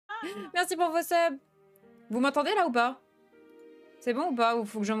Merci pour vos subs. Vous m'entendez là ou pas? C'est bon ou pas? Ou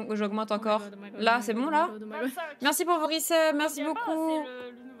faut que j'augmente encore? Là, c'est bon là? Merci pour vos resubs, merci beaucoup.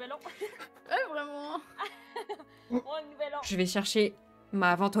 C'est le nouvel an. Ouais, vraiment. Oh, nouvel an. Je vais chercher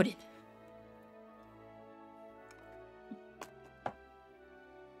ma ventoline.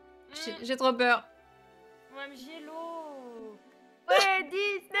 J'ai trop peur. OMG, l'eau. Ouais, 10,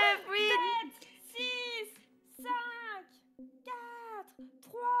 9, 8, 6, 5, 4,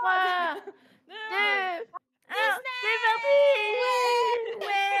 3, 3, 2, 2, 1, c'est parti.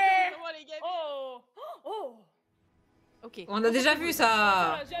 Ouais. Comment les gars? Oh. Oh. Ok. On a déjà vu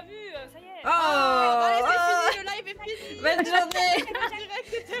ça. J'ai déjà vu, ça y est. Oh, Allez, c'est fini, le live est fini. bonne journée. Le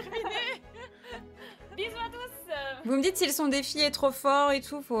direct est terminé. Bisous à tous. Vous me dites si le son des filles est trop fort et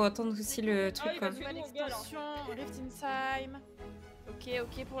tout, faut attendre aussi le truc oui, quoi. parce que- Nouvelle extension, Rift in Time.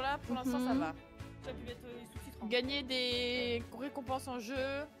 Ok, pour l'instant ça va. Tu as pu mettre les sous-titres. hein. Gagner des récompenses en jeu.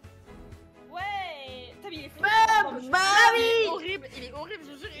 Ouais. T'as mis les fous. Bah oui. Il est horrible,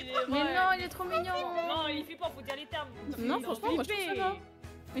 je jure. Mais non, il est trop mignon. Non, il est flippant, faut dire les termes. Non, Il franchement, moi je trouve ça va.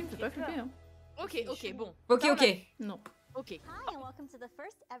 Il me fait pas flipper. Hein. Ok, bon. Ok. Non. Ok. Hi and welcome to the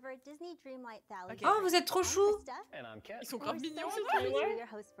first ever Disney Dreamlight Valley. Ok. Oh, vous êtes trop I'm chou. Krista, Ils sont grave and we're mignons. so excited to be your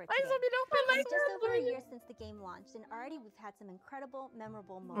hosts for Ah, ils today. ont mis leur It's just over a year since the game launched, and already we've had some incredible,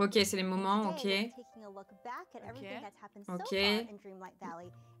 memorable moments. Ok, c'est les moments, Today, ok. we're taking a look back at everything that's happened so Ok. far in Dreamlight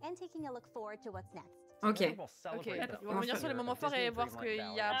Valley, and taking a look forward to what's next. Ok. Ok, ils vont revenir sur les moments forts et voir ce qu'il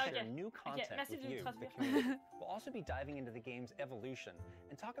y a après. Ok, merci de nous traduire. We'll also be diving into the game's evolution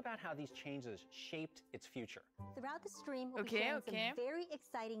and talk about how these changes shaped its future. Throughout the stream, we'll Ok, be sharing ok. some very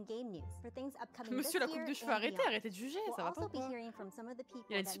exciting game news for things upcoming Monsieur, la this coupe year de cheveux, and arrêtez, beyond. arrêtez de juger, We'll ça va pas also be quoi. hearing from some of the people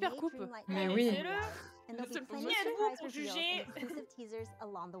Il a une that super made coupe. Dreamlight Mais Valley oui. a reality, and there'll be Monsieur, plenty vous of êtes-vous surprise pour reveals juger? and exclusive teasers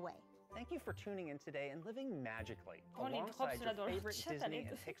along the way. Thank you for tuning in today and living magically Oh, les drops, alongside là, your dans le favorite chat, Disney allez.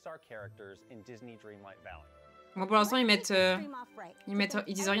 and Pixar characters in Disney Dreamlight Valley. Bon, pour l'instant, ils Let's mettent, kick the stream off right.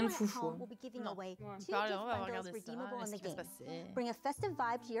 ils disent rien de Everyone at foufou. home will be giving Non. away On 2 parle, gift on va bundles regarder ça. redeemable in the Qu'est-ce qui va game. se passer? Bring a festive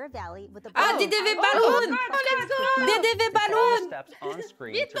vibe to your valley with a Ah, bundle. DDV Balloon. DDV Follow Balloon. the steps on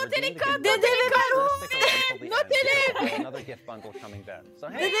screen Vite, to notez redeem les the codes, gift notez les bundle. Stick around till the end Notez-les. because there's another gift bundle coming then. So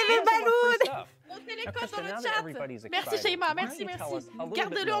hey, DDV get some more free Balloon. stuff. Notez les Now, codes Krista, dans now le that chat. everybody's Merci excited, Shaima, why merci, don't you tell us merci. a little bit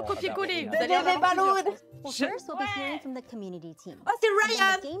Gardez-le en more about what copier-coller. we Vous have? allez DDV avoir plusieurs Balloon. choses. Well, first, we'll be hearing from the community team. Oh, c'est And then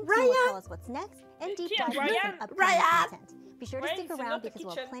Ryan. the game team will tell us what's next and deep Qui est dive into Ryan? some upcoming Ryan. content. Be sure to Ryan, stick c'est around notre because we'll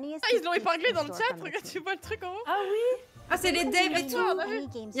have kitchen. plenty of Ah, ils l'ont sneak peeks épinglé in dans le store chat, from the regarde, team. tu vois le truc en haut. Ah oui. Ah, c'est les devs et tout. on a vu.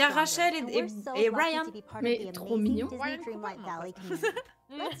 Il y a Rachel et Ryan. Mais trop mignon. Disney Ryan, Dreamlight comment Valley on community.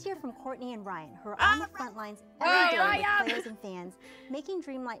 Let's hear from Courtney and Ryan, who are Ah. on the front lines Ah, every day Ryan. with players and fans, making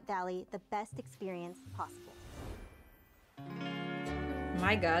Dreamlight Valley the best experience possible.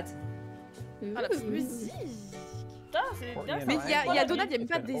 My God. Ah, la musique. Putain, c'est Courtney dingue. and Mais Ryan, il y a welcome. Donald, il y a même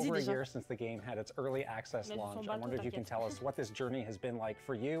It's pas been de Daisy over a déjà. year since the game had its early access Mais launch. son I bateau, wondered if you can t'inquiète. tell us what this journey has been like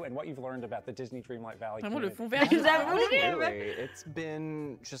for you and what you've learned about the Disney Dreamlight Valley Vraiment le community. fond vert. Absolutely. It's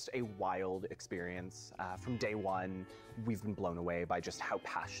been just a wild experience. From day one, we've been blown away by just how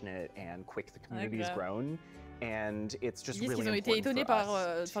passionate and quick the community has grave. grown. And it's just Ils disent really qu'ils ont été important étonnés for par,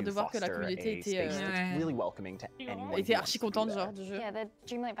 us enfin, to de voir que la foster communauté a était, space that's really welcoming to anyone. était who archi wants to be contente there. genre du jeu. Yeah, the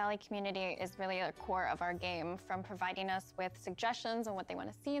Dreamlight Valley community is really a core of our game, from providing us with suggestions on what they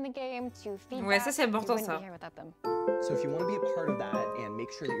want to see in the game to feedback. Ouais, ça c'est We important wouldn't ça. be here without them. So if you want to be a part of that and make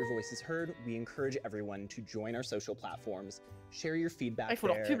sure that your voice is heard, we encourage everyone to join our social platforms, share your feedback Ah, il faut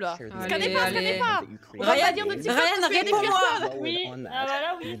leur there, pub là. share the Scannez ideas pas, and scannez content pas. that you create On va in pas the dire de game. TikTok Ryan, parce qu'il y a des réponds-moi. personnes. While Oui. we're on Ah bah là,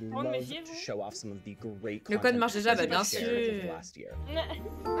 that, oui. we'd Oh, love méfiez-vous. to show off some of the great Le code content marche déjà, that bah we've bien shared sûr. over the last year.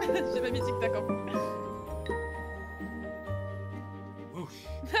 J'ai pas mis TikTok en plus.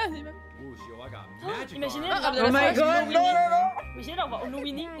 Imaginez. Ah, Oh my God, non, non, non. Imaginez, là, on va au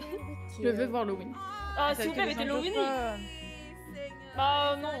Lowini. Je veux voir le win. Ah, s'il vous plaît, mettez Lowini.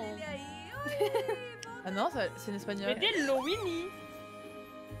 Bah non. Ah non, c'est une espagnole. Mettez Lowini.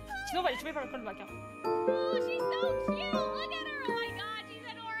 Sinon, on va les choper par le callback. Hein. Oh, she's so cute! Look at her! Oh my god, she's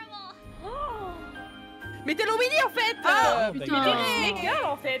adorable! Mettez le Winnie en fait. Ah, putain. Mettez les gars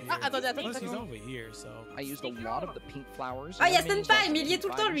en fait. Ah, attendez, attends. Plus, he's attends. over here, so. I used a lot of the pink flowers. Ah, il y a and made Senpai, some mais il y est tout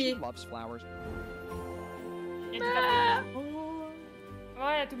le temps, lui. loves flowers. Il y a du café.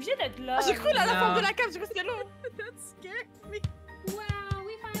 Ouais, t'es obligé d'être là. Ah, j'ai cru là la Non. forme de la cave, j'ai cru que c'était l'eau. That's scary. Wow,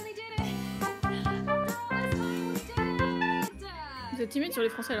 we finally did it! Let's finally did it! Vous êtes timide sur les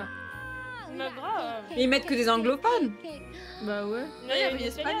français là. Mais grave. Mais ils mettent que des anglophones. Bah ouais. Là, il y a une une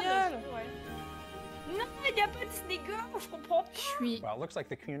espagnole. espagnole. Ouais. Non, il n'y a pas de Snigo, je comprends pas. Je suis Well, it looks like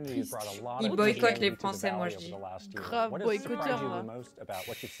the community has brought a lot Ils of boycottent diversity les to the Français, moi, valley je over dis. the last year. Grave What has surprised boycotteur, you moi. the most about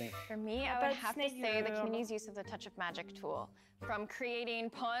what you've seen? For me, I would have to say the community's use of the touch of magic tool. From creating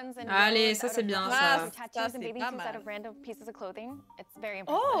puns and Allez, villains ça out c'est of bien nothing, ça. from tattoos and c'est bathing pas suits out mal. of random pieces of clothing. It's very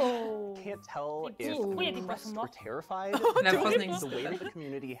impressive. Oh. Can't tell Et if pourquoi il y a des the poissons rest morts? were terrified. La France The n'existe way pas. that the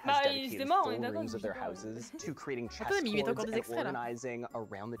community has Bah, ils étaient dedicated morts, on est full d'accord, rooms of mais their je sais houses to creating chess Attends, mais il met encore boards des and extraits, là. organizing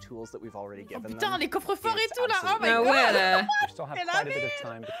around the tools that we've already Oh given putain, them. les coffres-forts et It's tout là. Oh my Ah god. ouais, là. We still have Elle quite a bit avait- of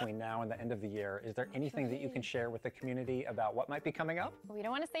time between now and the end of the year. Is there anything that you can share with the community about what might be coming up? We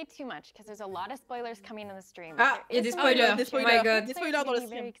don't want to say too much because there's a lot of spoilers coming in the stream. Ah, il y a There des is some spoilers. des Oh spoilers. my god. Des spoilers dans le I'm very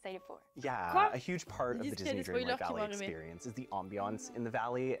stream. excited for. Yeah, Quoi? a huge part of Ils the disent qu'il y a Disney des spoilers Dreamlight qui vont Valley arriver. experience is the ambiance in the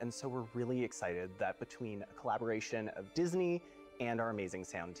valley, and so we're really excited that between a collaboration of Disney and our amazing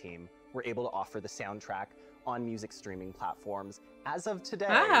sound team, we're able to offer the soundtrack on music streaming platforms as of today.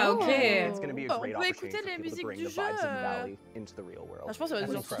 Ah, ok. It's going to be a On great peut opportunity écouter for les people to musiques bring du the vibes of the jeu. valley into the real world. Ah, je pense que ça va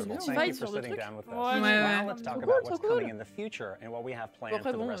That's être incredible. Spotify Thank you sur for le sitting truc. down with us. Ouais, ouais. Now let's talk Trop about cool, what's trop cool. coming in the future and what we have Bon, planned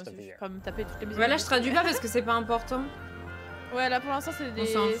après for the bon, rest of the year. comme taper toutes les musiques. Ouais, là je traduis pas parce que c'est pas important. Ouais, là pour l'instant c'est On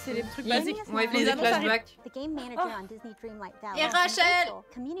s'en des, fout. c'est des trucs Ils- basiques. Ouais, ils font Les des annonces arrivent. flashbacks. The game manager on Disney Dreamlight Valley. Et and Rachel! Rachel,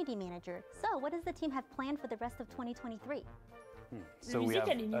 community manager. So, what does the team have planned for the rest of 2023? La musique,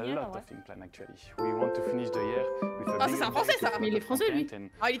 elle est mignonne, en vrai. things planned actually. We want to finish the year with a Ah, ça, big c'est un français, ça. variety Mais il est of français, lui. content and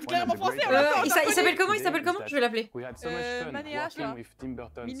Ah, il est one clairement of the great français, en même temps, Il s'appelle comment? Il s'appelle comment? Je vais l'appeler. We had so much fun Manéa, je working crois. with Tim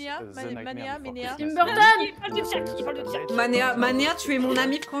Burton's Minéa, The Nightmare Manéa, Before Minéa. Christmas. Tim Burton! Il parle du Tchèque, il parle de Tchèque. Manéa, tu es mon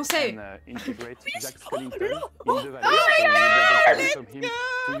ami français. And, integrate Jack Skellington in the valley. Welcome him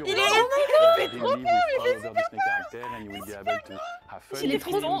to your Il est- world. oh my god, Dealing with all other Disney characters, and you will be able to have fun. Il est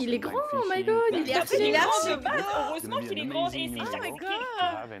trop grand, il est grand, oh my fishing, god, flying il est fishing, archi- il est grand de and base, it's heureusement gonna be qu'il est an grand, amazing et c'est new chaque world fois qu'il est to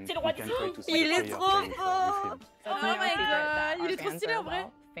have, and c'est le roi you can Disney. try to Il est play trop with him. Oh my god, il est trop stylé en vrai.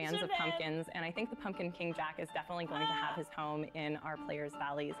 Fans of pumpkins, and I think the Pumpkin King Jack is definitely going to have his home in our players'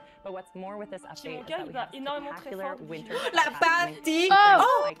 valleys. But what's more with this update is that we have spectacular winter La partie.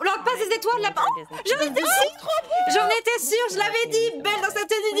 Oh, la passe des étoiles, la oh, j'en étais sûre. J'en étais sûre, je l'avais dit. Belle dans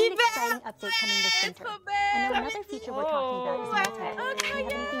cet An univers. exciting update coming this winter. And now another feature we're talking about is multiplayer. Do you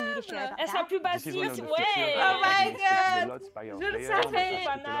have anything new to share about Elle sera that? plus This is one of bassiste, the ouais. features Oh my that is expected God. a lot by our Je le players, savais. that ask it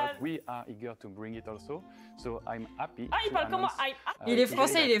a lot. Banal. We are eager to bring it also. So I'm happy Ah, il to parle comment? announce, Il est today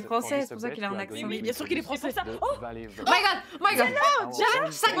français, il est that français, for c'est pour ça this qu'il a un update, accent. we are Mais going bien to sûr qu'il est introduce français. the Valley Oh my god, oh my god. Our Déjà,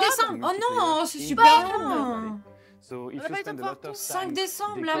 own 5 valley décembre. Oh non, multiplayer c'est in super the loin. valley. So if On a you pas eu spend le a temps lot de of 5 time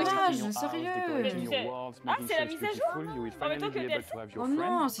décembre, la decorating mage, your house, sérieux. decorating your walls, Ah, making c'est sure la it's mise à beautiful, jour you will en même finally temps be que able DF. to have your Oh non,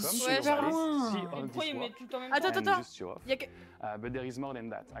 friend c'est come to super your valley, loin. see Et all pourquoi this il met work, tout en même Attends, temps? and attends. just show off. Il y a que- But there is more than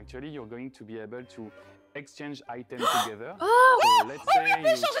that. Actually, you're going to be able to exchange items together. Oh, So let's say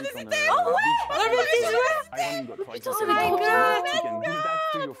you sit on a big iron ingot, for example. ça va être trop bien. You can give that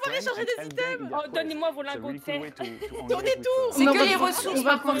to your friend changer and des help them in their Oh, quest. donnez-moi vos It's a lingots really de cool fer. way to engage Donnez with, tout. C'est Non, que bah, les faut- ressources, on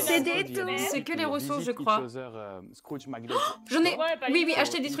va par contre. posséder the tout. ability C'est que les to ressources, visit je crois. each other, Scrooge McDuck J'en ai. Ouais, pas Oui, oui, les-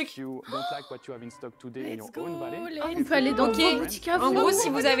 acheter des if trucs. you don't like what you have in stock today in Let's your own go, valley, les- On peut aller dans Ok. vos boutiques à En vous. gros, si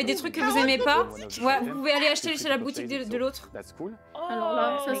vous avez des trucs que vous aimez pas, ouais, vous pouvez aller acheter chez la boutique de l'autre. that's cool. Alors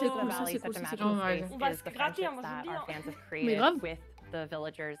là, ça Oh, c'est ouais. cool, ça c'est cool, ça c'est Oh cool. my god. On va se gratter, hein, moi, je veux bien. Our fans have Mais created grave. with the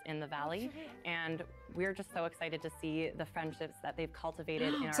villagers in the valley, and we're just so excited to see the friendships that they've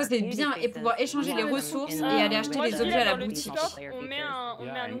cultivated in our Ça c'est bien, et pouvoir échanger les ressources et aller acheter Moi, les je dis, objets à là, la dans le boutique. TikTok, on met un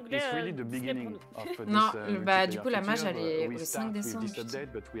Yeah, and onglet it's really the Disney beginning pour nous. of Non, this bah, du coup, la mage, feature. elle est We au start 5 with décembre, this putain.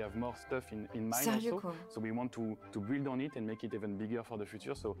 update, but we have more stuff in mind Sérieux, also. quoi. So we want to build on it and make it even bigger for the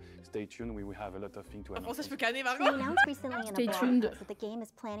future. So stay tuned. We will have a lot of things to En announce. français, je peux canner, We Margot. announced recently in a Stay blog tuned. post that the game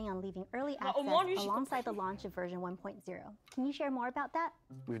is planning on leaving early Bah, au moins, lui, access j'ai alongside the launch of version 1.0. Can you share more about that?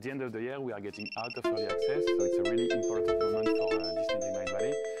 With the end of the year, we are getting out of early access, so it's a really important moment for Disney Dreamlight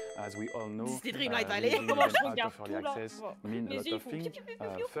Valley. As we all know, Disney Dreamlight Valley. living Comment je out regarde of early tout, là. access Wow. means Mes a lot yeux, of ils font things. piou, piou,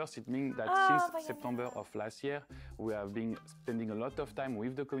 piou, piou. First, it means that Ah, since voyons. September of last year, we have been spending a lot of time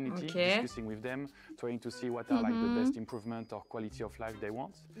with the community, Okay. discussing with them, trying to see what are like the best improvement or quality of life they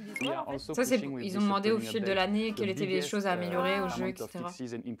want. We are also Ça, c'est pushing with ils this ont demandé au upcoming fil de update l'année the quelles étaient les biggest, choses à améliorer au jeu, amount etc. of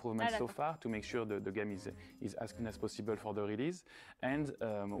fixes and improvements Ah, so d'accord. far to make sure the game is as clean as possible for the release. And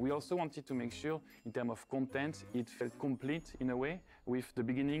we also wanted to make sure, in terms of content, it felt complete in a way, with the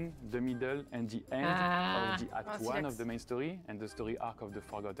beginning, the middle, and the end of the act Ah, 1 c'est of the main story and the story arc of the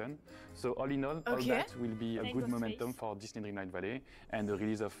Forgotten. So all in all Okay. that will be a Like good Ghostface. momentum for Disney Dreamlight Valley and the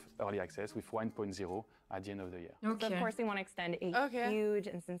release of early access with 1.0 at the end of the year. So Ok. of course, we want to extend a Okay. huge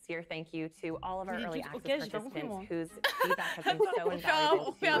and sincere thank you to all of our Vous early dites access ok, j'ai pas compris, moi. participants whose feedback has been so On fait un- invaluable on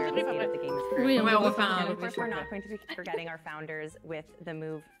to fait un where the débrief state of après. the game is Oui, currently. on refait un And of débrief course, we're après. not going to be forgetting our founders with the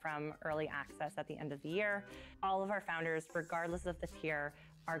move from early access at the end of the year. All of our founders, regardless of the tier,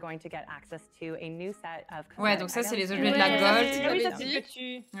 are going to get access to a new set of Ouais, donc ça, c'est les objets de la gold.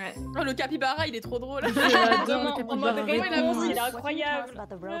 Ouais. Oh, le capybara, il est trop drôle. Il est incroyable. About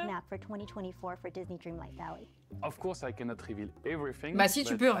the roadmap for 2024 for Disney Dreamlight Valley. Of course, I cannot reveal everything. Bah si,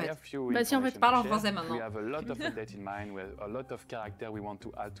 tu peux, en fait. Bah si, en fait, parle en français maintenant. We have a lot of updates in mind, we have a lot of characters we want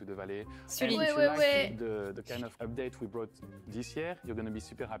to add to the valley. Celui. And if you like the kind of update we brought this year, you're going to be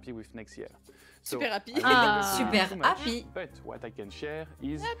super happy with next year. Super happy. Super happy. But what I can share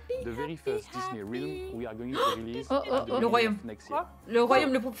is the very first Disney realm we are going to release le royaume. next year. Le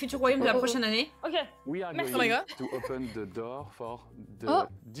royaume, le futur royaume de la prochaine année. Ok. We are Merci. going to open the door for the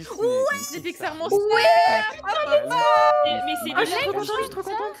Disney. C'est Pixar Monster. Mais c'est je suis trop contente, je suis trop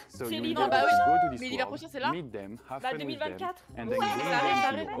contente. So C'est you l'hiver will just go to this Mais l'hiver world, prochain, c'est là? meet them, have Bah, fun with them, 2024. and then Ouais, you ça arrive, go ça to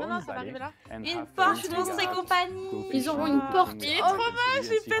arrive. your Non, own non, ça va valley arriver là. and Une have porte fun monstre et together. compagnie. Ils auront une porte. Il est trop moche, il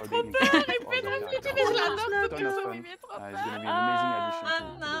fait trop peur, il fait trop flipper, mais je l'adore, ce perso, il est trop peur. It's going to be an amazing addition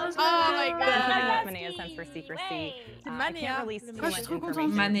to Oh my god. Manea's sense for secrecy. C'est I Manea. can't release too Je suis much trop contente.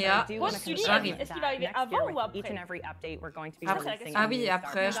 information, Manea. but I do wanna Celui, confirm est-ce qu'il va that arriver next avant year ou with après? each and every update, we're going to be Après. releasing Ah a oui, new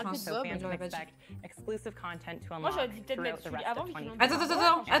après, Star je Wars, pense. so fans Je can l'aurais pas dit. expect exclusive content to Moi, unlock j'aurais dit peut-être throughout mettre the celui rest avant, of vu qu'ils 2024.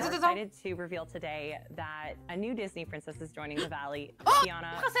 Attends. We're excited to reveal today that a new Disney princess is joining the valley,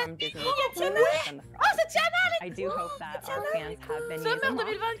 Tiana from Disney. I do hope that our fans have been using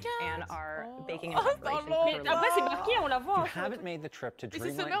and are baking in preparation for her Après, c'est marqué, on la voit. If you haven't made the trip to Mais c'est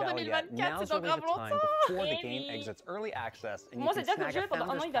Dreamlight summer Valley yet, 2024, now's c'est dans really the grave time before the game exits early access and you Moi, can c'est déjà que snag le a jeu, pendant un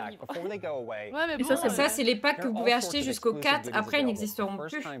an, founder's il va pack vivre. before they go away. Ouais, mais Et bon. Ça, c'est les packs que There vous are pouvez all sorts acheter of jusqu'au exclusive 4. goodies Après, ils available n'existeront for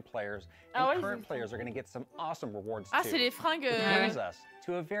plus. first-time players, Ah and ouais, current players are going to get some awesome rewards Ah, too. c'est les fringues. Which brings us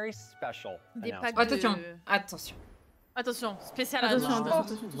to a very special Des announcement. packs Attention, de... attention. Attention, spécial Attention,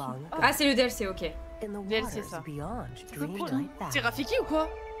 annonce. attention. Ah, c'est le DLC, ok. DLC, ça. C'est Rafiki ou quoi?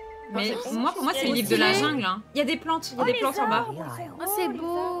 Mais moi, pour moi, c'est le livre de la jungle. Hein. Il y a des plantes, il y a des plantes en bas. Oh, c'est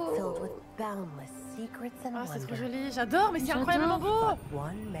beau. Ah, c'est trop joli, j'adore, mais c'est incroyablement beau.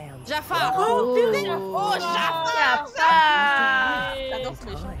 Jafar. Oh, Jafar. J'adore ce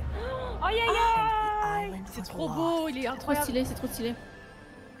méchant. Aïe, aïe, aïe. C'est trop beau, il est Trop incroyable. stylé, c'est trop stylé.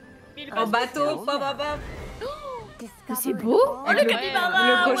 En bateau, papa. Mais c'est beau. Oh, le capybara.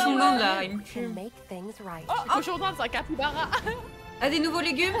 Le cochon d'Inde, là, il me tue. Oh, cochon d'Inde, c'est un capybara. Ah, des nouveaux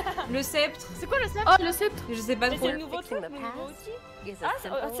légumes. Le sceptre. C'est quoi le sceptre? Oh, le sceptre. Je sais pas Mais trop. c'est le nouveau truc, le nouveau outil. Ah, c'est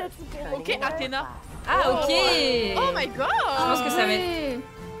tout. Ok, Athéna. Ah, ok. Oh my god. Je pense que ça va être... Ouais.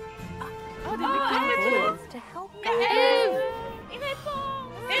 Oh, des légumes. Il répond,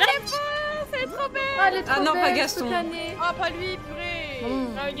 c'est trop belle. Ah, elle est trop Ah non, pas belle, Gaston. cette année. Oh, pas lui, purée.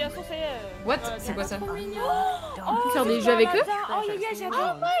 Ah, le garçon, c'est... What? C'est quoi ça? On peut faire des jeux avec eux. Oh, les gars,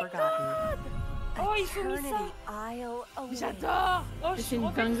 j'adore. Oh, ils sont mis ça. J'adore. Oh, je C'est suis une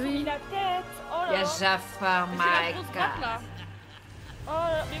trop belle, ils ont mis dinguerie. la tête. Oh Il y là a là. Jafar, Mais my c'est la grosse grappe, god. là. Oh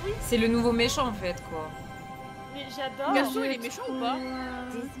là, mais oui, C'est le nouveau méchant, en fait, quoi. mais j'adore. Gaston, il est méchant ou pas? Oh,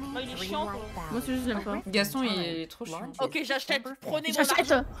 il est chiant, quoi. Moi, c'est juste, je l'aime pas. Gaston, il est trop chiant. Ok, j'achète. Prenez mon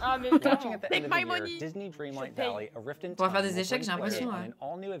J'achète. argent. Ah, mais Launching vraiment. at the Take end of my the year, money. Disney Dreamlight paye. Valley, A Rift in On va faire Time des will échecs, j'ai bring l'impression, players ouais. on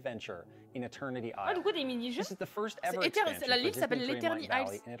an all-new adventure in Eternity Ah, du Isle. coup, des mini-jeux. This is the first ever C'est expansion la for livre s'appelle Disney l'Eternity Dreamlight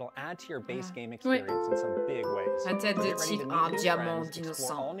Valley, Isles. and it'll add to your base game Ouais. experience in some big ways. La tête de Get ready to tigre, meet un new diamant friends,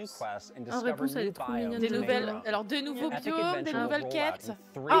 explore all new d'innocence. quests, and Ah, discover réponse, elle new est trop biomes mignonne. Des to nouvelles. explore. Alors, deux nouveaux Epic biomes, des Adventure will nouvelles roll out quêtes. in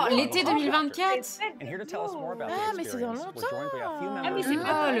 3 Oh, months. l'été 2024. And here to tell us more about the Ah, mais c'est dans experience, we're joined by a few Ah, mais members c'est of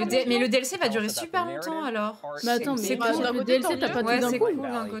pas- the Mais le DLC va durer super longtemps, alors. Bah attends, mais C'est cool. le D'un DLC, côté, t'as pas tant tout Ouais, d'un c'est coup. cool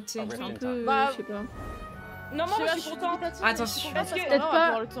d'un côté. C'est un peu... Bah, je sais pas. Non, moi, je suis contente. Attention. Parce que Peut-être on va pas.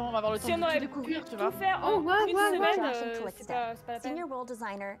 avoir le temps, on va avoir le temps Si on de aurait tout pu découvrir, tu vois. tout faire Oh, en ouais, une ouais, semaine, ouais. c'est pas la peine. Senior world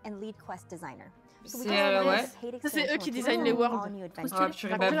designer and lead quest designer. C'est ouais. Ça, c'est eux qui designent les worlds. Oh,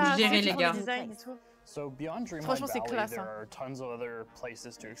 purée, bah vous gérez, les gars. So beyond Dreamlight Franchement, c'est Valley, classe, there hein. are tons of other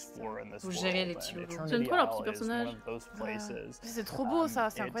places to explore in this Vous gérez les world, petits and loups. Eternity J'aime trop leurs petits Isle is personnages. one of those places. C'est trop beau, ça,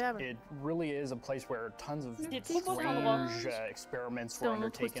 c'est incroyable. It really is a place where tons of C'est trop beau, cet endroit. strange experiments C'est were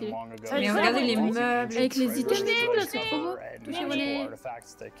vraiment trop undertaken stylé. long ago. Mais regardez les Lots of meubles. ancient Avec les treasures items to et tout, là, c'est trop discover beau. and Touchez-moi magical les-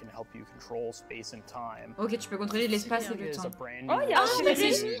 artifacts that can help you control space and time. Ok, tu peux contrôler l'espace et It le is a temps. brand Oh, new il y a un world chez to Rémi.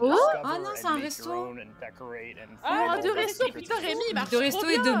 discover Oh, and ah non, c'est un make your resto. own and decorate and Ah, find deux all the restos, secrets putain, of Rémi, il marche De resto trop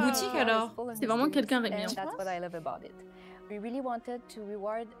et de bien. boutique, alors. C'est vraiment quelqu'un Rémi. And that's what I love about it. We really wanted to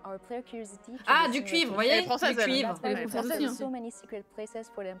reward our player curiosity. to Ah, the du similar cuivre, places. voyez, Elle est française, du elle. cuivre. That's why Elle est we française wanted aussi, so many secret places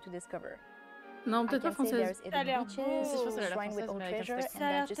for them to discover. Non, I peut-être pas can say française. there's Ça a l'air hidden beaches, beau. C'est sûr, ça a l'air shrine with française, old mais avec un treasure, texte. and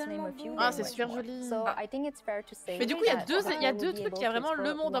that's just to name a few. Ah, and c'est much super more. joli. So I think it's fair to say Mais du coup, il y a that deux overall trucs, il y a we'll deux be trucs able qui a to vraiment le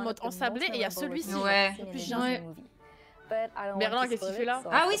explore monde en one mode of the en ensablé, et il y a most celui-ci. Ouais. memorable Plus Disney ouais. movie.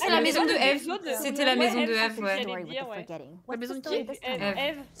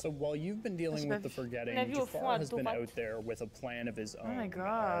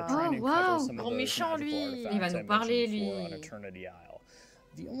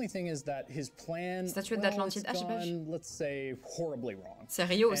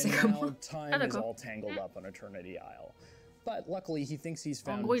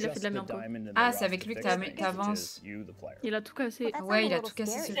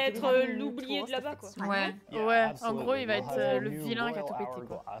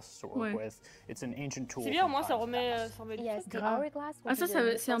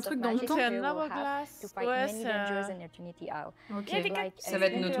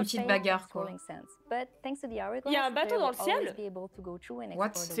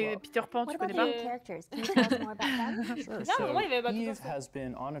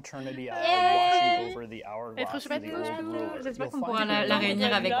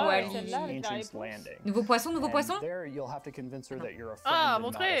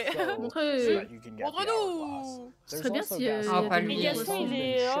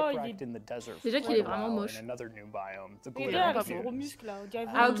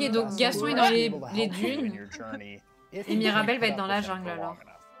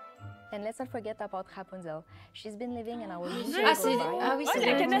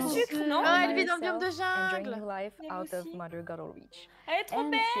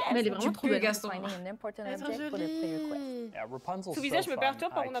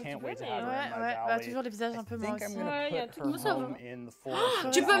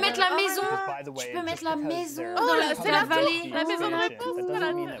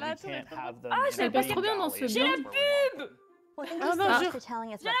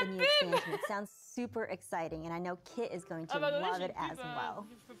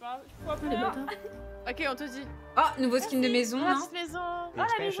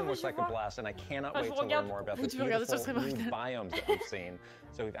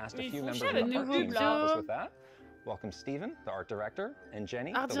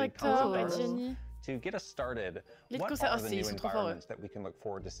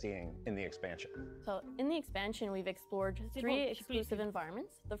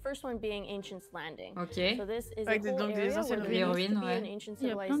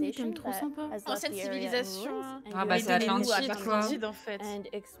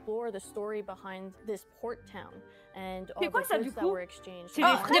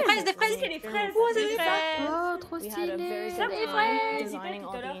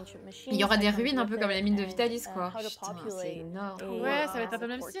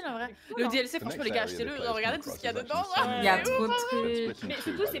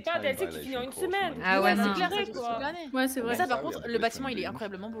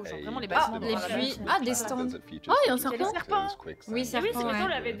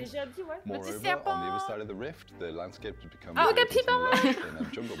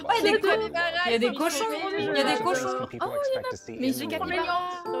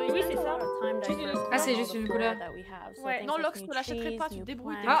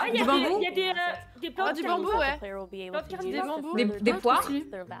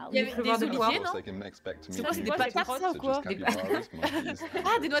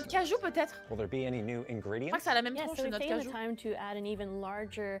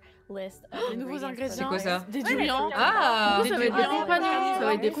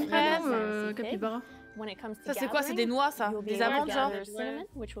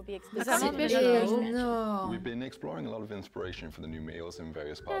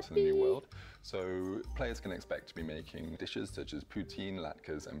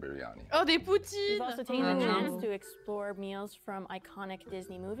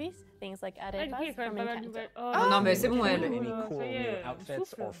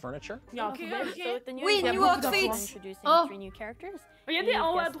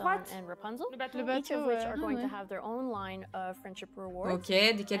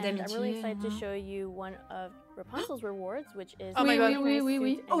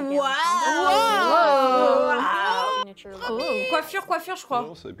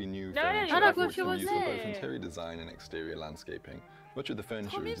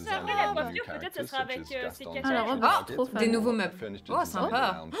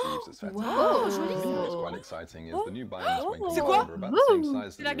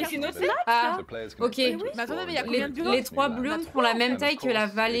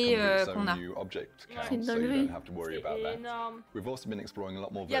 We've also been exploring a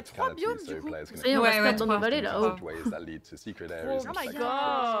lot more Il y a 3 verticality, biomes so du coup. players can Ça y est, on va se Ouais, perdre dans nos trois. vallées là-haut. ways that lead to secret areas. Oh and my secret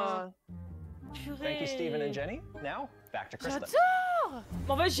god. Thank you, Stephen and Jenny. Now, back to Kristen. J'adore.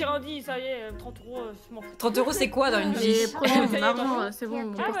 Bon, en fait, j'ai rien dit, ça y est, 30 €, je m'en fous. 30 € c'est quoi dans une vie? Prenez mon argent, c'est bon,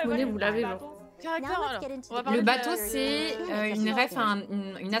 mon porte-monnaie, vous l'avez, genre. Caractère, alors. Le bateau, c'est une ref à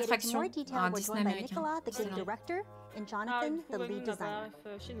une attraction à Disney américain. And Jonathan, the lead designer.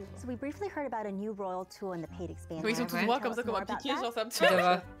 So we briefly heard about a new royal tool in the paid expansion. Ils sont tous droits comme ça, comme un piqué, genre ça me tue.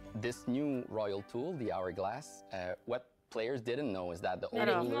 This new royal tool, the hourglass, what players didn't know is that the old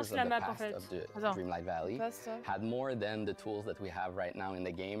rulers of the past of the Dreamlight Valley had more than the tools that we have right now in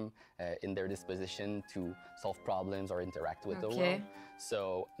the game in their disposition to solve problems or interact with the world.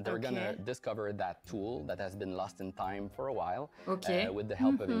 So they're gonna discover that tool that has been lost in time for a while with the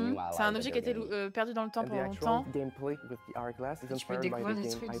help of a new ally. C'est un objet qui a été perdu dans le temps pendant longtemps. Gameplay with the hourglass is inspired by the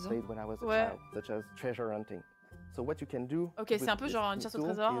game I played when I was a child, such as treasure hunting. So what you can do c'est un peu genre une chasse au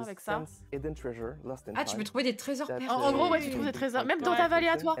trésor avec ça. Ah, tu peux trouver des trésors perdus. En gros, ouais, tu trouves des trésors, même dans ta vallée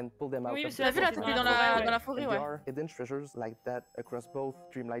à toi. Oui, tu l'as vu là, t'étais dans la forêt, ouais. Hidden treasures like that across both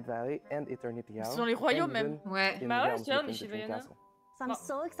Dreamlight Valley and Eternity House. C'est dans les royaumes même. Ouais. Bah ouais, c'est mais chez Vaiana. So I'm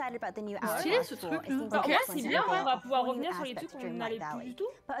so excited about the new hourglass tool. Ok, c'est bien, on va pouvoir revenir sur les trucs qu'on n'allait plus du tout.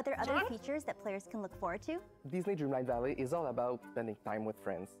 But are there other features that players can look forward to? Disney Dreamlight Valley is all about spending time with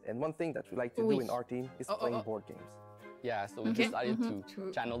friends, and one thing that we like to do in our team is playing board games. Yeah, so we decided to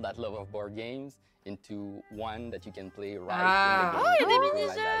channel that love of board games into one that you can play right in the game. Oh, il y a des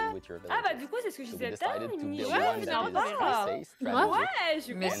mini-jeux. Ah bah du coup, c'est ce que je disais tout à l'heure, les mini-jeux. Ouais, je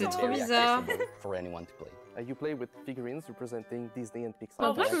suis Mais c'est trop bizarre. For anyone to play. You play with figurines representing Disney and Pixar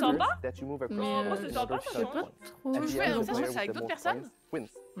en vrai, c'est sympa. that you move across. En vrai, c'est sympa, ça change. Tu joues avec d'autres personnes? Ouais.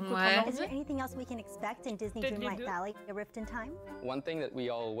 Is there anything else we can expect in Disney Dreamlight Valley, A Rift in Time? One thing that we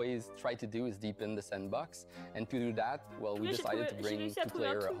always try to do is deepen the sandbox, and to do that, well, we decided to bring to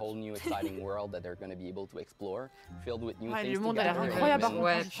player a whole new exciting world that they're going to be able to explore, filled with new things le monde a l'air together. incroyable.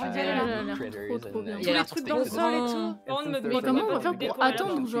 Ouais, Il y a les trucs dans le sol et tout. Mais comment on va faire pour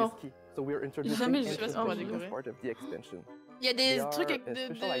attendre, genre? Jamais je sais pas si on va découvrir. Il y a des trucs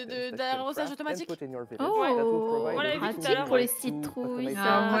d'arrosage automatique. Oh, pratique pour les citrouilles.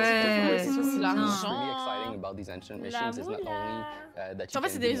 Ah ouais, c'est l'argent. En fait,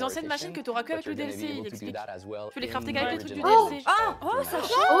 c'est des anciennes machines que tu auras que avec le DLC, il explique. Tu peux les crafter qu'avec les trucs du DLC. Oh, ça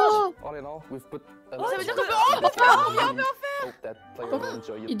change. Ça veut dire qu'on peut en faire.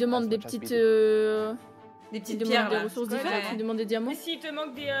 Ils demandent des petites... Des petites demandent pierres, des ressources différentes, ils demandent des diamants. Mais s'il te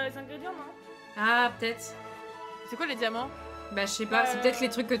manque des ingrédients, non? Ah, peut-être. C'est quoi les diamants? Bah, je sais pas, c'est peut-être les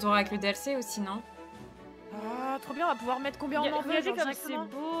trucs que t'auras avec le DLC aussi, non? Ah, trop bien, on va pouvoir mettre combien on en veut. Regardez comme c'est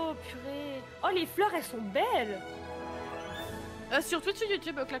beau, purée. Oh, les fleurs, elles sont belles. Sur Twitch, sur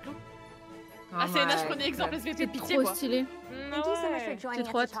YouTube, Claclou. Ah, c'est je prenais exemple, parce que c'est pitié, quoi. Trop stylé. C'est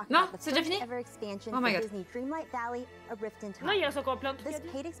trop hâte. Non, c'est déjà fini? Oh my god. Non, il reste encore plein de trucs. This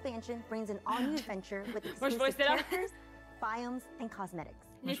paid expansion brings an all-new adventure with Moi, je pourrais exclusive rester là. characters, biomes, and cosmetics.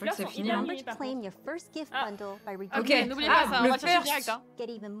 Les fleurs sont hyper Remember mini, to par claim contre. your first gift bundle by Ok, redeeming n'oubliez pas ça, on va chercher direct. Get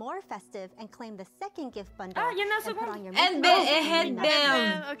even more festive and claim the second gift bundle. Ah, il y en a un and put second. on your Headband.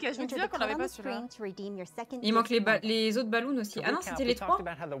 Ok, je me disais qu'on l'avait pas celui-là. Il manque les autres ballons aussi. Ah non, c'était les trois.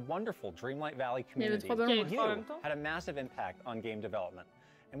 About how the wonderful Dreamlight Valley Il y avait community trois ballons. had a massive impact on game development.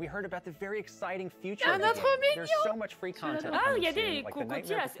 And we heard about the very exciting future Ah, of the notre game. mignon. There's so much free content Ah, coming il y a soon, des like the cocotiers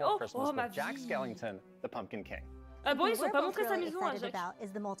Nightmare là. Before Christmas Oh, ma with Jack vie. Skellington, the Pumpkin King. Ah bon, ils sont pas montrés sa really maison, hein, excited Jack. about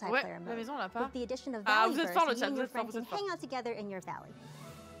is the Ouais, multiplayer la mode. maison, on l'a pas. With the addition of Ah, vous êtes fort, le Valleyverse, chat, you and vous your êtes fort, friends vous can êtes fort. hang out together in your valley.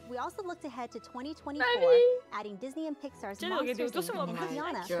 We also looked ahead to 2024, adding Disney and Pixar's Tiens, regardez, Monsters attention, Inc. and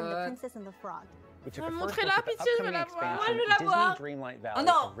Fiona from The Princess and the Frog. We took a first Montrez-la, look at the pitié, je veux upcoming la voir. expansion, Je veux la Disney voir. Dreamlight Oh Valley,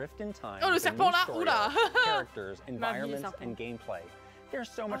 non. A Rift in Time. Oh, le with a serpent new là, story oula. arc, characters, Ma vie, environments, serpent. and gameplay. There's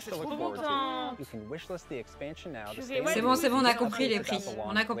so much c'est to look trop forward to. contente. You can wishlist the expansion now. to C'est stay bon, c'est bon, on a tuned compris les about prix. the On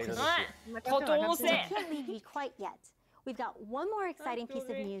launch a compris. later this year. Ouais. 30 €, We c'est. can't leave you quite yet. We've got one more exciting piece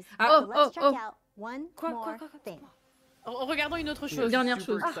of news. Ah, So let's check out one Quoi, more quoi, quoi, quoi, thing. Regardons une autre chose. Dernière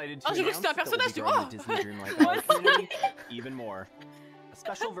chose. Ah, j'ai cru que c'était un personnage, tu vois. Even more. A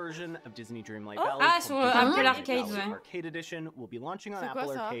special version of Disney Dreamlight Oh. Valley. Ah, called sur Disney Apple Dreamlight Arcade, Valley ouais. Arcade Edition will be launching on C'est quoi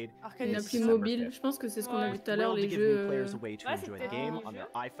Apple ça? Arcade. Une Arcade. appli mobile, je pense que c'est ce qu'on a vu tout à l'heure, les Thrilled to give new jeux... players a way to Ouais, enjoy c'était the game des on their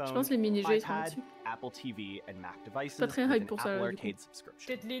jeux. iPhone, Je pense que les mini-jeux, ils sont iPad, dessus. Apple TV, and Mac devices Pas très with hype an pour ça, Apple du coup. Arcade subscription.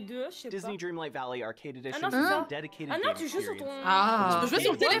 Peut-être les deux, je sais pas. Disney Dreamlight Valley Arcade Edition non, is c'est a ça. dedicated Ah non, game tu joues sur ton... experience. Ah. Tu peux jouer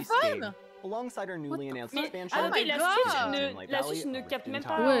sur le téléphone. Alongside our newly announced Mais expansion, ah oui, la God. Switch ne capte même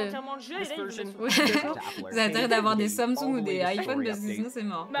pas Ouais. entièrement le jeu et This là il version veut is Ouais. to Apple Vous avez intérêt Arcade, d'avoir des all Samsung the ou way des to iPhones story parce que sinon updates. c'est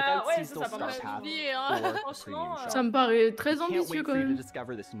mort. Bah Without ouais, seasonal ça pas mal. Star Path oublié, hein. or a Franchement, premium shop. Ça me paraît très We can't ambitieux wait quand for you to même.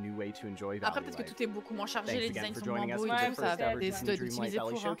 discover this new way to enjoy Après, Valley parce que life. tout est beaucoup moins chargé, Thanks les again designs for sont joining moins us beaux for et the tout, ça first va ever des Disney d'utiliser Dreamlight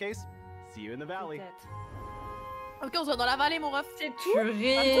Valley pour. Showcase. See you in the valley. Peut-être. Ok, on se voit dans la vallée, mon ref. C'est tout.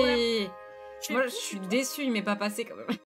 Purée. Moi, je suis déçue, il m'est pas passé quand même.